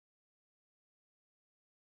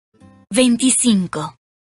25,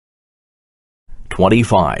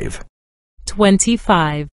 25.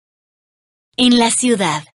 25. en la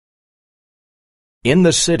ciudad, In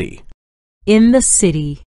the city. In the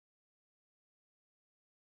city.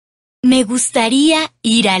 me gustaría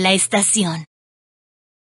ir a la estación.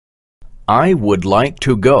 I would like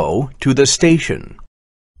to go to the station.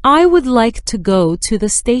 I would like to go to the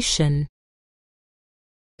station.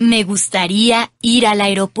 Me gustaría ir al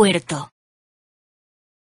aeropuerto.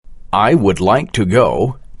 I would like to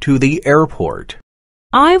go to the airport.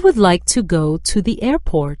 I would like to go to the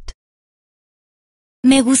airport.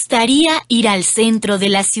 Me gustaría ir al centro de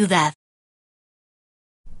la ciudad.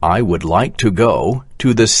 I would like to go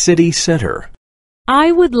to the city center.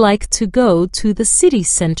 I would like to go to the city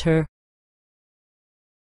center.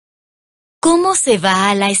 ¿Cómo se va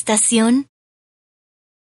a la estación?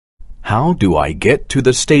 How do I get to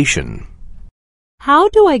the station? How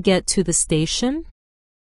do I get to the station?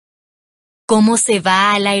 ¿Cómo se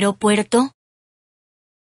va al aeropuerto?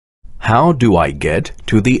 How do I get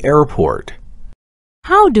to the airport?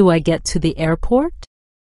 How do I get to the airport?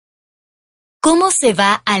 ¿Cómo se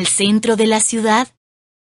va al centro de la ciudad?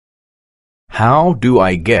 How do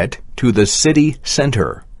I get to the city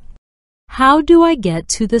center? How do I get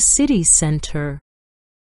to the city center?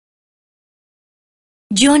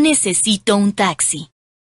 Yo necesito un taxi.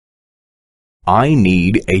 I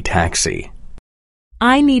need a taxi.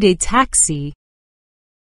 I need a taxi.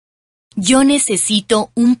 Yo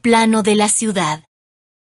necesito un plano de la ciudad.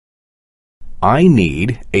 I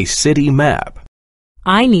need a city map.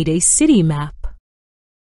 I need a city map.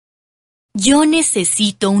 Yo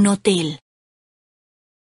necesito un hotel.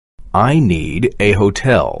 I need a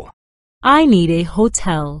hotel. I need a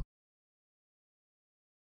hotel.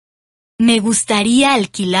 Me gustaría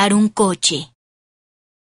alquilar un coche.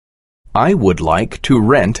 I would like to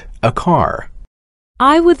rent a car.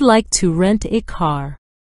 I would like to rent a car.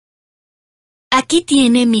 Aquí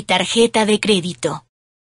tiene mi tarjeta de crédito.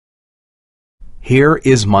 Here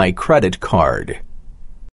is my credit card.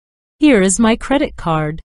 Here is my credit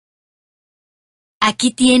card.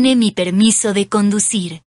 Aquí tiene mi permiso de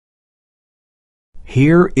conducir.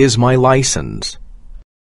 Here is my license.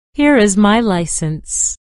 Here is my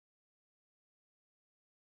license.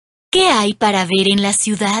 ¿Qué hay para ver en la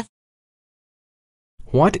ciudad?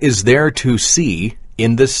 What is there to see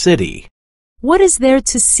in the city? What is there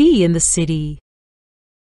to see in the city?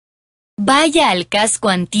 Vaya al casco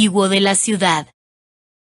antiguo de la ciudad.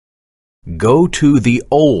 Go to the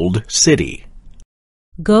old city.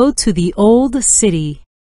 Go to the old city.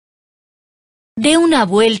 Dé una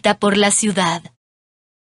vuelta por la ciudad.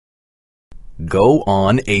 Go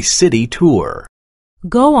on a city tour.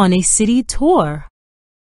 Go on a city tour.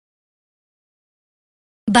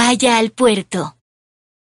 Vaya al puerto.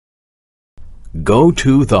 Go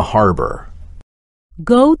to the harbor.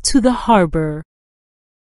 Go to the harbor.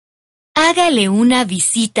 Hágale una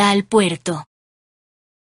visita al puerto.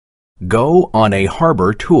 Go on a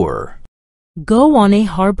harbor tour. Go on a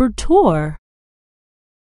harbor tour.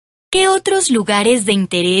 ¿Qué otros lugares de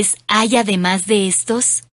interés hay además de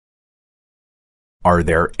estos? Are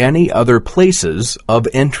there any other places of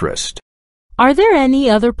interest? Are there any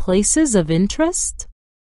other places of interest?